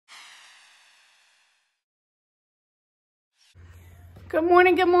Good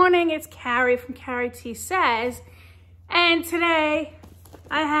morning. It's Kari from Kari T Says, and today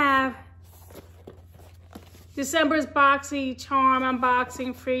I have December's Boxycharm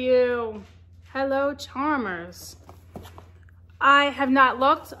unboxing for you. Hello, Charmers. I have not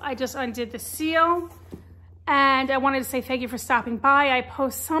looked. I just undid the seal, and I wanted to say thank you for stopping by. I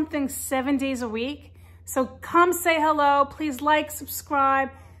post something 7 days a week, so come say hello. Please like, subscribe,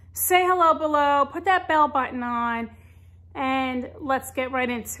 say hello below, put that bell button on, and let's get right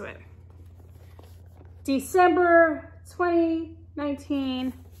into it. December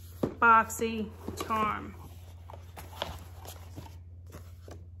 2019 Boxycharm.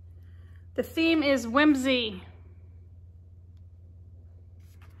 The theme is Whimsy.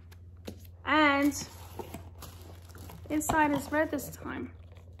 And inside is red this time.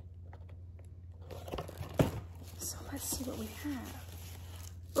 So let's see what we have.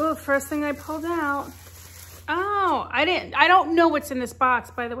 Oh, first thing I pulled out. Oh, I don't know what's in this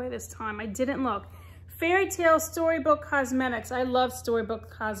box, by the way, this time. I didn't look. Fairy Tale Storybook Cosmetics. I love Storybook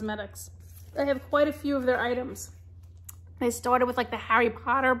Cosmetics. I have quite a few of their items. They started with like the Harry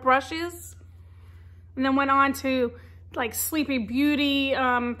Potter brushes, and then went on to like Sleepy Beauty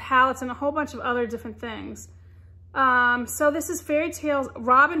palettes and a whole bunch of other different things. So this is Fairy Tale's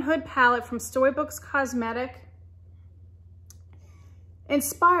Robin Hood palette from Storybooks Cosmetic.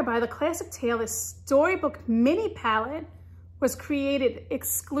 Inspired by the classic tale, this Storybook mini palette was created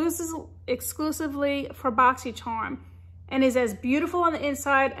exclusively for Boxycharm and is as beautiful on the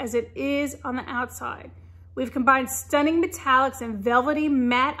inside as it is on the outside. We've combined stunning metallics and velvety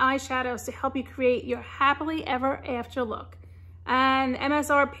matte eyeshadows to help you create your happily ever after look. And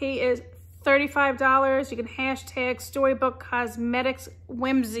MSRP is $35. You can hashtag Storybook Cosmetics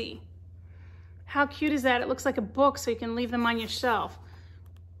Whimsy. How cute is that? It looks like a book, so you can leave them on your shelf.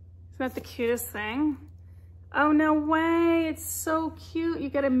 Isn't that the cutest thing? Oh, no way. It's so cute. You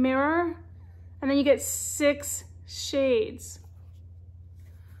get a mirror, and then you get 6 shades.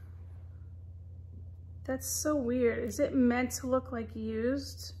 That's so weird. Is it meant to look like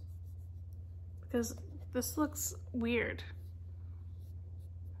used? Because this looks weird.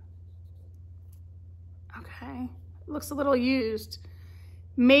 Okay. It looks a little used.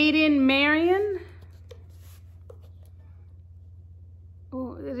 Made in Marion.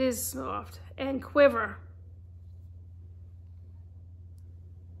 Oh, it is soft. And Quiver.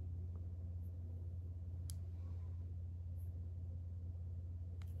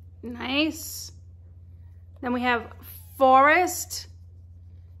 Nice. Then we have Forest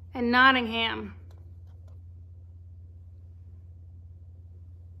and Nottingham.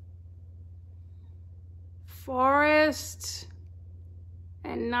 Forest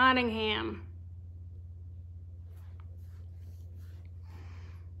and Nottingham.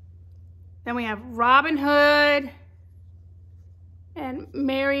 Then we have Robin Hood and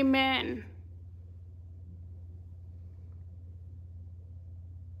Merry Men.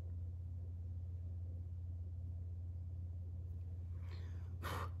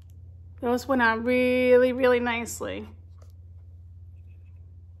 Those went on really, really nicely.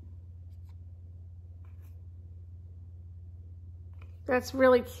 That's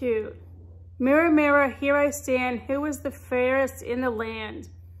really cute. Mirror, mirror, here I stand. Who is the fairest in the land?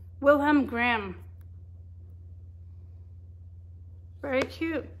 Wilhelm Grimm. Very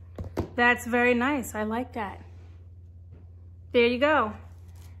cute. That's very nice. I like that. There you go.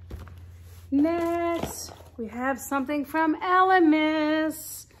 Next, we have something from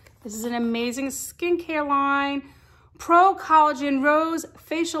Elemis. This is an amazing skincare line. Pro Collagen Rose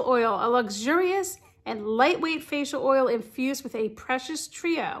Facial Oil, a luxurious and lightweight facial oil infused with a precious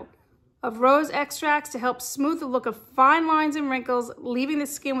trio of rose extracts to help smooth the look of fine lines and wrinkles, leaving the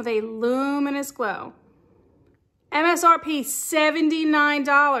skin with a luminous glow. MSRP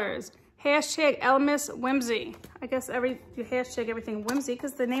 $79. Hashtag Elemis Whimsy. I guess you hashtag everything Whimsy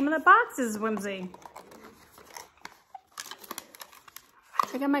because the name of the box is Whimsy. I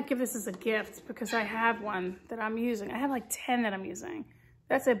think I might give this as a gift because I have one that I'm using. I have like 10 that I'm using.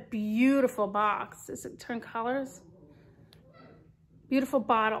 That's a beautiful box. Does it turn colors? Beautiful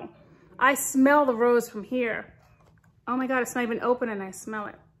bottle. I smell the rose from here. Oh my God, it's not even open and I smell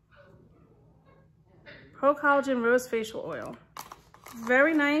it. Pro Collagen Rose Facial Oil.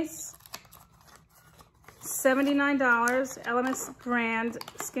 Very nice. $79. Elemis brand,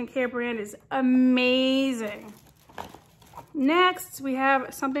 skincare brand is amazing. Next, we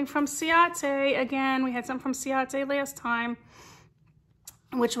have something from Ciao. Again, we had something from Ciao last time,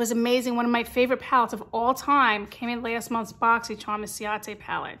 which was amazing. One of my favorite palettes of all time came in last month's Boxycharm, the Ciao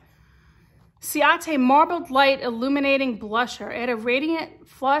palette. Ciao Marbled Light Illuminating Blusher. Add a radiant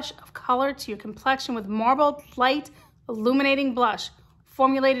flush of color to your complexion with marbled light Illuminating Blush.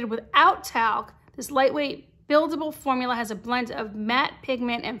 Formulated without talc, this lightweight buildable formula has a blend of matte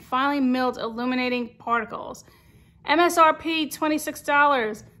pigment and finely milled illuminating particles. MSRP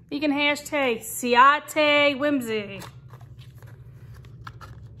 $26. You can hashtag Ciao Whimsy.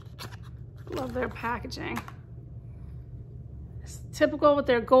 Love their packaging. It's typical with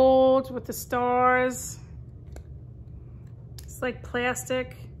their gold, with the stars. It's like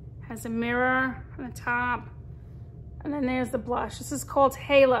plastic. Has a mirror on the top. And then there's the blush. This is called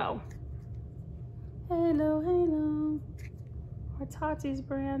Halo. Halo, Halo. Or Tati's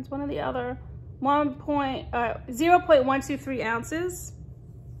brands, one or the other. 0.123 ounces.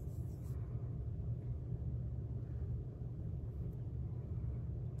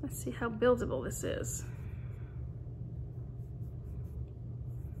 Let's see how buildable this is.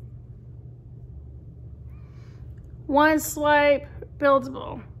 One swipe,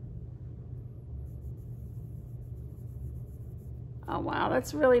 buildable. Oh wow,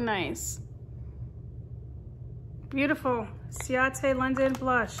 that's really nice. Beautiful. Ciao London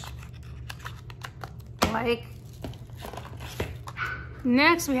blush. Like.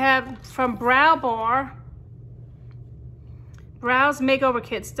 Next we have from Brow Bar. Brows Makeover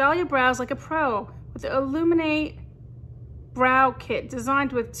Kit. Style your brows like a pro with the Illuminate Brow Kit,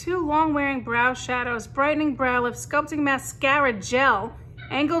 designed with 2 long-wearing brow shadows, brightening brow lift, sculpting mascara gel,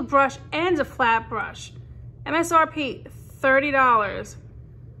 angled brush, and a flat brush. MSRP $30.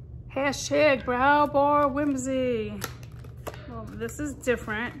 Hashtag Brow Bar Whimsy. Well, this is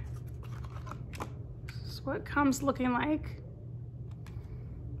different. This is what it comes looking like.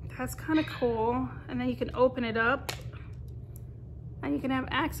 That's kind of cool. And then you can open it up and you can have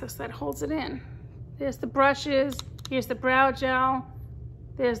access that holds it in. There's the brushes, here's the brow gel,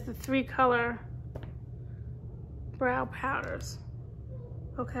 there's the 3-color brow powders.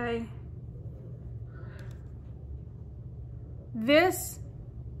 Okay. This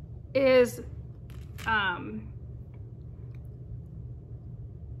is,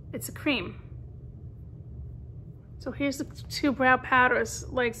 it's a cream. So here's the 2 brow powders.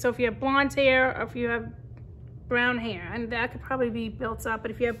 Like, so if you have blonde hair or if you have brown hair, and that could probably be built up,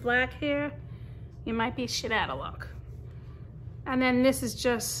 but if you have black hair, you might be shit out of luck. And then this is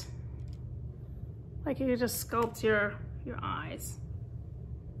just, like you just sculpt your eyes.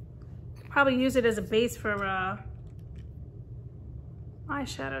 You could probably use it as a base for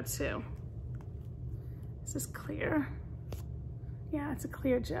eyeshadow too. This is clear. Yeah, it's a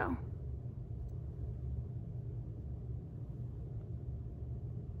clear gel.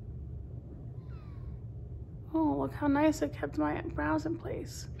 Oh, look how nice it kept my brows in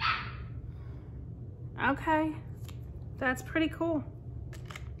place. Okay, that's pretty cool.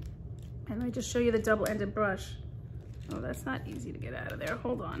 And let me just show you the double-ended brush. Oh, that's not easy to get out of there.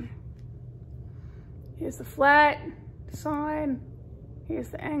 Hold on. Here's the flat side. Here's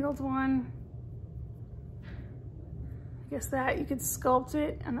the angled one. I guess that you could sculpt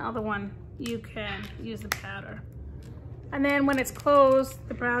it, and the other one you can use the powder. And then when it's closed,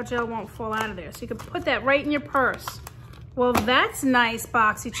 the brow gel won't fall out of there. So you can put that right in your purse. Well, that's nice,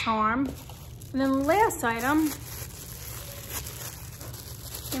 Boxycharm. And then the last item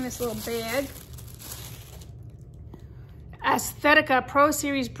in this little bag, Aesthetica Pro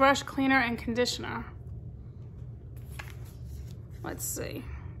Series Brush Cleaner and Conditioner. Let's see.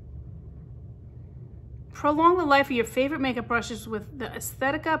 Prolong the life of your favorite makeup brushes with the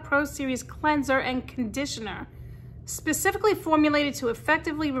Aesthetica Pro Series Cleanser and Conditioner. Specifically formulated to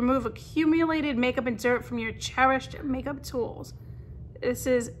effectively remove accumulated makeup and dirt from your cherished makeup tools. This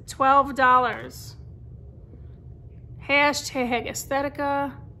is $12. Hashtag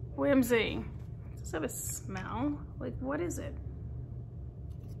Aesthetica Whimsy. Does this have a smell? Like, what is it?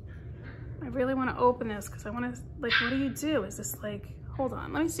 I really want to open this because I want to, like, what do you do? Is this like, hold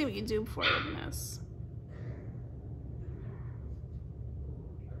on, let me see what you do before I open this.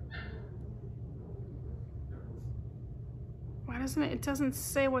 Why doesn't it doesn't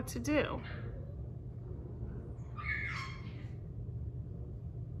say what to do.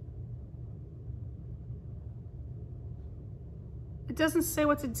 It doesn't say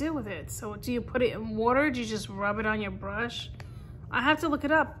what to do with it. So do you put it in water? Do you just rub it on your brush? I have to look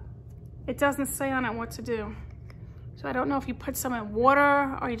it up. It doesn't say on it what to do. So I don't know if you put some in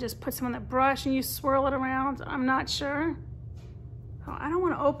water or you just put some on the brush and you swirl it around. I'm not sure. Oh, I don't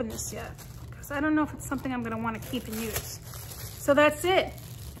want to open this yet because I don't know if it's something I'm going to want to keep and use. So that's it.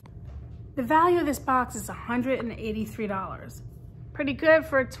 The value of this box is $183. Pretty good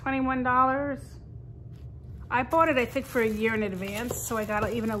for $21. I bought it, I think, for a year in advance, so I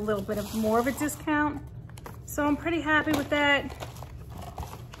got even a little bit of more of a discount. So I'm pretty happy with that.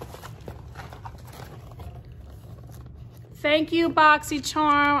 Thank you,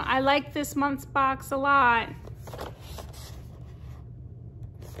 Boxycharm. I like this month's box a lot.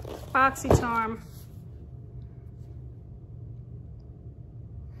 Boxycharm.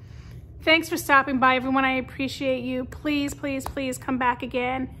 Thanks for stopping by, everyone. I appreciate you. Please, please, please come back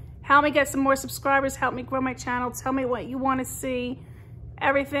again. Help me get some more subscribers. Help me grow my channel. Tell me what you want to see.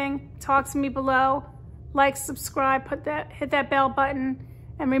 Everything. Talk to me below. Like, subscribe, hit that bell button.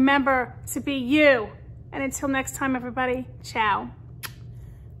 And remember to be you. And until next time, everybody, ciao.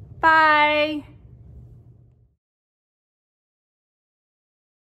 Bye.